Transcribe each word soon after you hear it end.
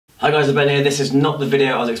Hi guys, Ben here. This is not the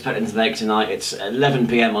video I was expecting to make tonight. It's 11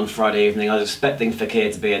 PM on Friday evening. I was expecting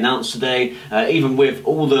Fekir to be announced today, even with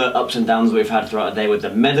all the ups and downs we've had throughout the day with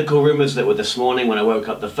the medical rumours that were this morning. When I woke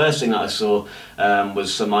up, the first thing that I saw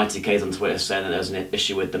was some ITKs on Twitter saying that there was an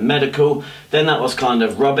issue with the medical. Then that was kind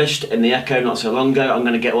of rubbished in the Echo not so long ago. I'm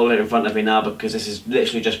going to get all of it in front of me now because this is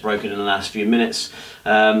literally just broken in the last few minutes.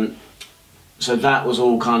 So that was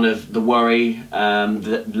all kind of the worry.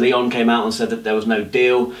 Leon came out and said that there was no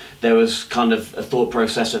deal. There was kind of a thought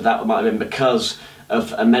process that might have been because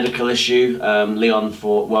of a medical issue. Leon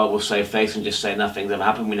thought, well, we'll save face and just say nothing's ever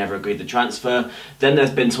happened. We never agreed the transfer. Then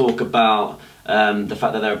there's been talk about the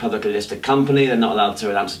fact that they're a publicly listed company. They're not allowed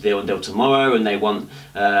to announce a deal until tomorrow, and they want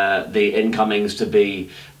the incomings to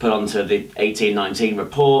be put onto the 18-19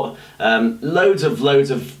 report. Loads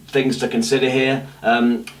of things to consider here.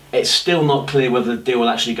 It's still not clear whether the deal will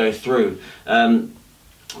actually go through.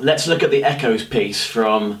 Let's look at the Echo's piece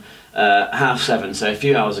from 7:30, so a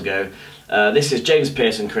few hours ago. This is James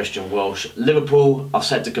Pearce and Christian Walsh. Liverpool are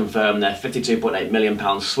set to confirm their £52.8 million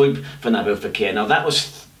swoop for Nabil Fekir. Now that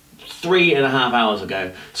was 3.5 hours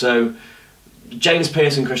ago. So James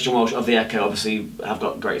Pearce and Christian Walsh of the Echo obviously have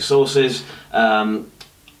got great sources.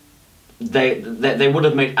 They would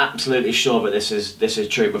have made absolutely sure that this is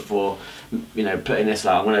true before, you know, putting this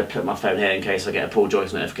out. I'm going to put my phone here in case I get a Paul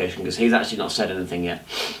Joyce notification because he's actually not said anything yet.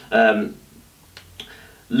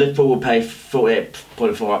 Liverpool will pay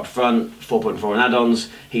 48.4 up front, 4.4 in add-ons.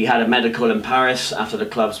 He had a medical in Paris after the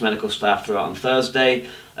club's medical staff threw out on Thursday.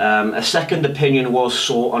 A second opinion was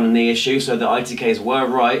sought on the issue, so the ITKs were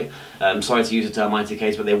right. Sorry to use the term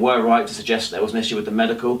ITKs, but they were right to suggest there was an issue with the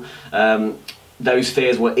medical. Those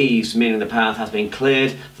fears were eased, meaning the path has been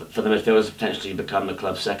cleared for the midfielders to potentially become the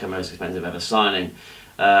club's second most expensive ever signing.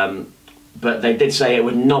 But they did say it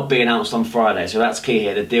would not be announced on Friday, so that's key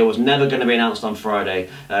here. The deal was never going to be announced on Friday.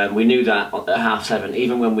 We knew that at 7:30,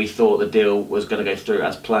 even when we thought the deal was going to go through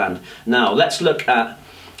as planned. Now, let's look at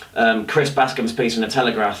Chris Bascom's piece in the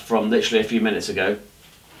Telegraph from literally a few minutes ago.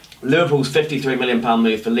 Liverpool's £53 million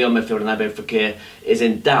move for Lyon midfielder Nabil Fekir is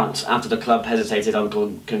in doubt after the club hesitated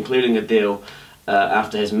on concluding a deal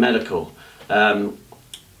after his medical.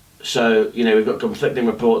 So, you know, we've got conflicting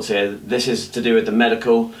reports here. This is to do with the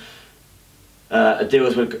medical. A deal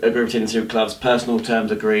was agreed between the two clubs, personal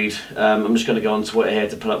terms agreed. I'm just going to go on Twitter here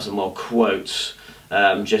to pull up some more quotes,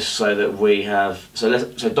 just so that we have...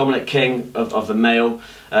 So Dominic King of the Mail,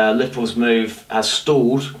 Liverpool's move has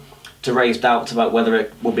stalled to raise doubts about whether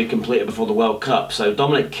it will be completed before the World Cup. So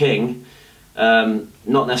Dominic King,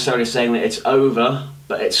 not necessarily saying that it's over,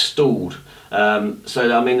 but it's stalled.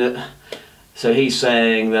 So he's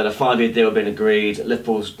saying that a 5-year deal had been agreed.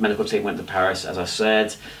 Liverpool's medical team went to Paris, as I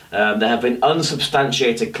said. There have been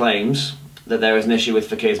unsubstantiated claims that there is an issue with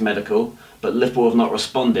Fekir's medical, but Liverpool have not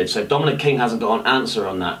responded. So Dominic King hasn't got an answer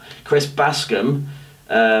on that. Chris Bascom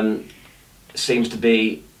seems to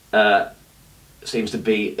be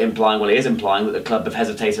implying, well, he is implying that the club have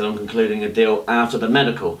hesitated on concluding a deal after the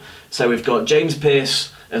medical. So we've got James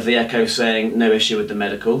Pearce of the Echo saying no issue with the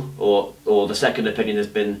medical, or the second opinion has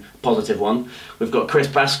been a positive one. We've got Chris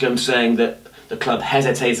Bascom saying that the club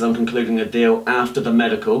hesitated on concluding a deal after the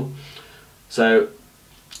medical. So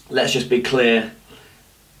let's just be clear.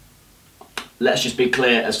 Let's just be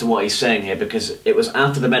clear as to what he's saying here, because it was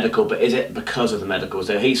after the medical, but is it because of the medical?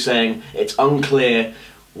 So he's saying it's unclear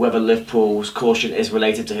whether Liverpool's caution is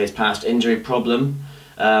related to his past injury problem.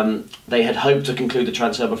 They had hoped to conclude the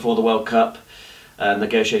transfer before the World Cup.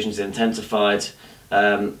 Negotiations intensified.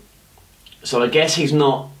 So I guess he's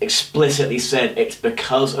not explicitly said it's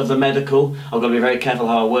because of the medical. I've got to be very careful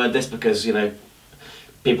how I word this because, you know,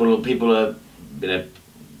 people are, you know,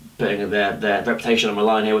 putting their reputation on the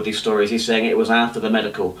line here with these stories. He's saying it was after the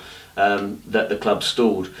medical that the club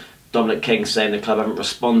stalled. Dominic King saying the club haven't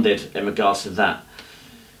responded in regards to that.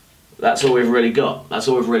 That's all we've really got. That's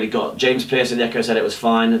all we've really got. James Pearce of the Echo said it was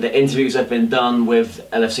fine. The interviews have been done with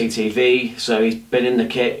LFC TV, so he's been in the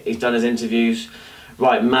kit. He's done his interviews.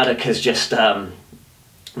 Right, Maddock has just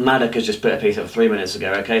put a piece up 3 minutes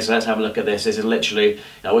ago. Okay, so let's have a look at this. This is literally.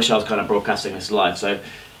 I wish I was kind of broadcasting this live. So,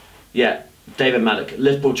 yeah, David Maddock.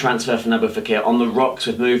 Liverpool transfer for Nabil Fekir on the rocks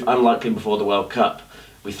with move unlikely before the World Cup.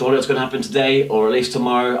 We thought it was going to happen today, or at least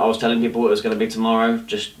tomorrow. I was telling people it was going to be tomorrow,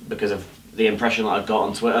 just because of the impression that I've got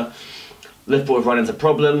on Twitter. Liverpool have run into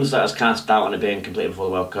problems that has cast doubt on it being completed before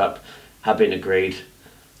the World Cup. Have been agreed.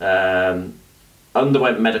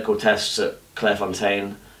 Underwent medical tests at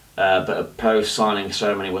Clairefontaine, but a post-signing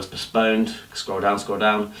ceremony was postponed. Scroll down, scroll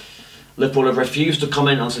down. Liverpool have refused to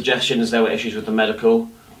comment on suggestions there were issues with the medical.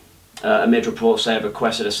 Amid reports they have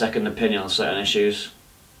requested a second opinion on certain issues.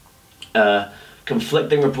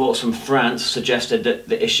 Conflicting reports from France suggested that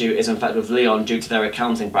the issue is in fact with Lyon due to their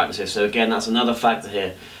accounting practices. So again, that's another factor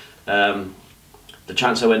here. The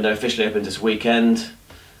transfer window officially opens this weekend,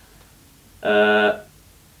 and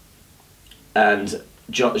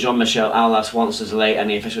Jean-Michel Aulas wants to delay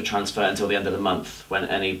any official transfer until the end of the month, when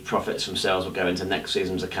any profits from sales will go into next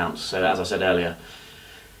season's accounts. So as I said earlier,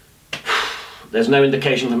 there's no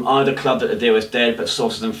indication from either club that the deal is dead, but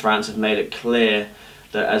sources in France have made it clear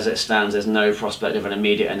that as it stands, there's no prospect of an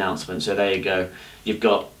immediate announcement. So there you go. You've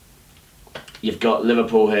got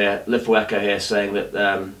Liverpool here, Liverpool Echo here, saying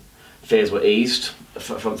that fears were eased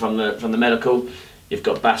from the medical. You've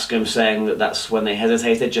got Bascom saying that that's when they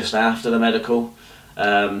hesitated, just after the medical.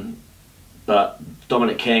 But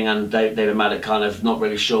Dominic King and David Maddock kind of not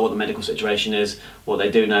really sure what the medical situation is. What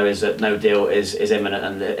they do know is that no deal is imminent,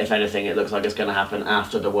 and if anything, it looks like it's going to happen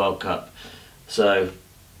after the World Cup. So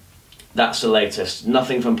that's the latest.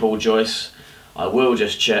 Nothing from Paul Joyce. I will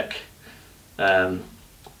just check his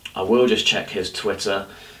Twitter.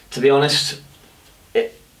 To be honest,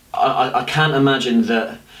 I can't imagine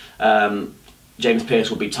that James Pearce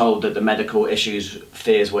will be told that the medical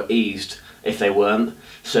fears were eased if they weren't.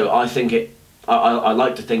 So I think I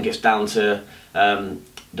like to think it's down to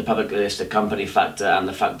the publicly listed company factor and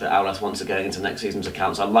the fact that Aulas wants it going into next season's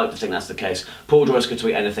accounts. I'd like to think that's the case. Paul Joyce could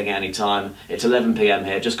tweet anything at any time. It's 11 PM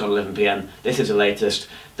here, just gone 11 PM. This is the latest.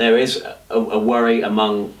 There is a worry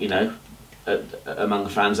among among the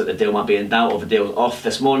fans that the deal might be in doubt, or the deal was off.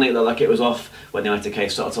 This morning it looked like it was off when the ITK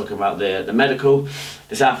started talking about the medical.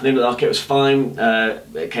 This afternoon it looked like it was fine.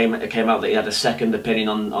 It came out that he had a second opinion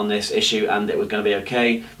on this issue and it was going to be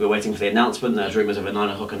okay. We were waiting for the announcement. There was rumours of a 9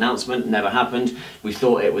 o'clock announcement. Never happened. We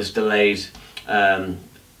thought it was delayed,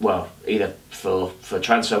 well, either for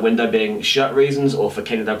transfer window being shut reasons or for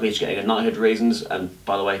Kenny Dalglish getting a knighthood reasons. And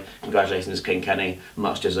by the way, congratulations King Kenny,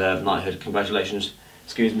 much deserved knighthood. Congratulations.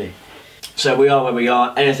 Excuse me. So we are where we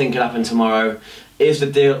are. Anything could happen tomorrow. Is the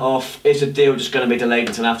deal off? Is the deal just going to be delayed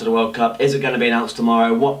until after the World Cup? Is it going to be announced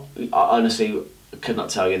tomorrow? What, I honestly could not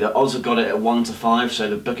tell you. The odds have got it at 1 to 5, so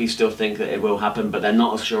the bookies still think that it will happen, but they're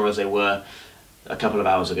not as sure as they were a couple of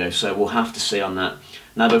hours ago. So we'll have to see on that.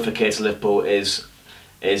 Nabil Fekir to Liverpool is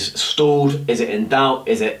stalled. Is it in doubt?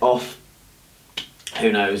 Is it off?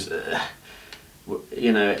 Who knows?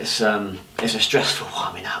 You know, it's a stressful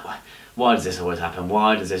one. I mean, why does this always happen?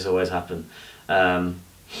 Why does this always happen?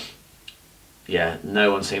 Yeah,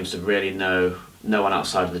 no one seems to really know. No one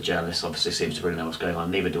outside of the journalists obviously seems to really know what's going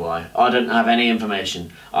on. Neither do I. I don't have any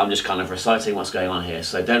information. I'm just kind of reciting what's going on here.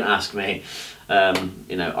 So don't ask me.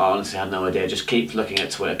 You know, I honestly have no idea. Just keep looking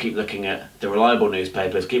at Twitter. Keep looking at the reliable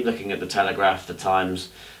newspapers. Keep looking at the Telegraph, the Times,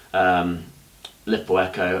 Liverpool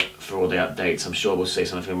Echo for all the updates. I'm sure we'll see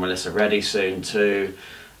something from Melissa Reddy soon too.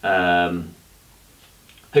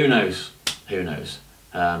 Who knows? Who knows?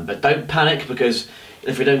 But don't panic, because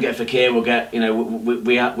if we don't get Fekir, we'll get, you know,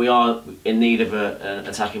 we are in need of an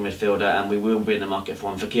attacking midfielder, and we will be in the market for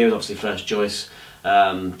one. Fekir is obviously first choice,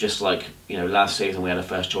 just like, you know, last season we had a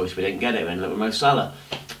first choice, we didn't get it, we ended up with Mo Salah.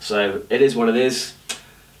 So it is what it is.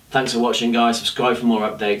 Thanks for watching, guys. Subscribe for more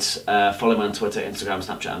updates. Follow me on Twitter, Instagram,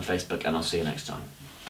 Snapchat and Facebook, and I'll see you next time.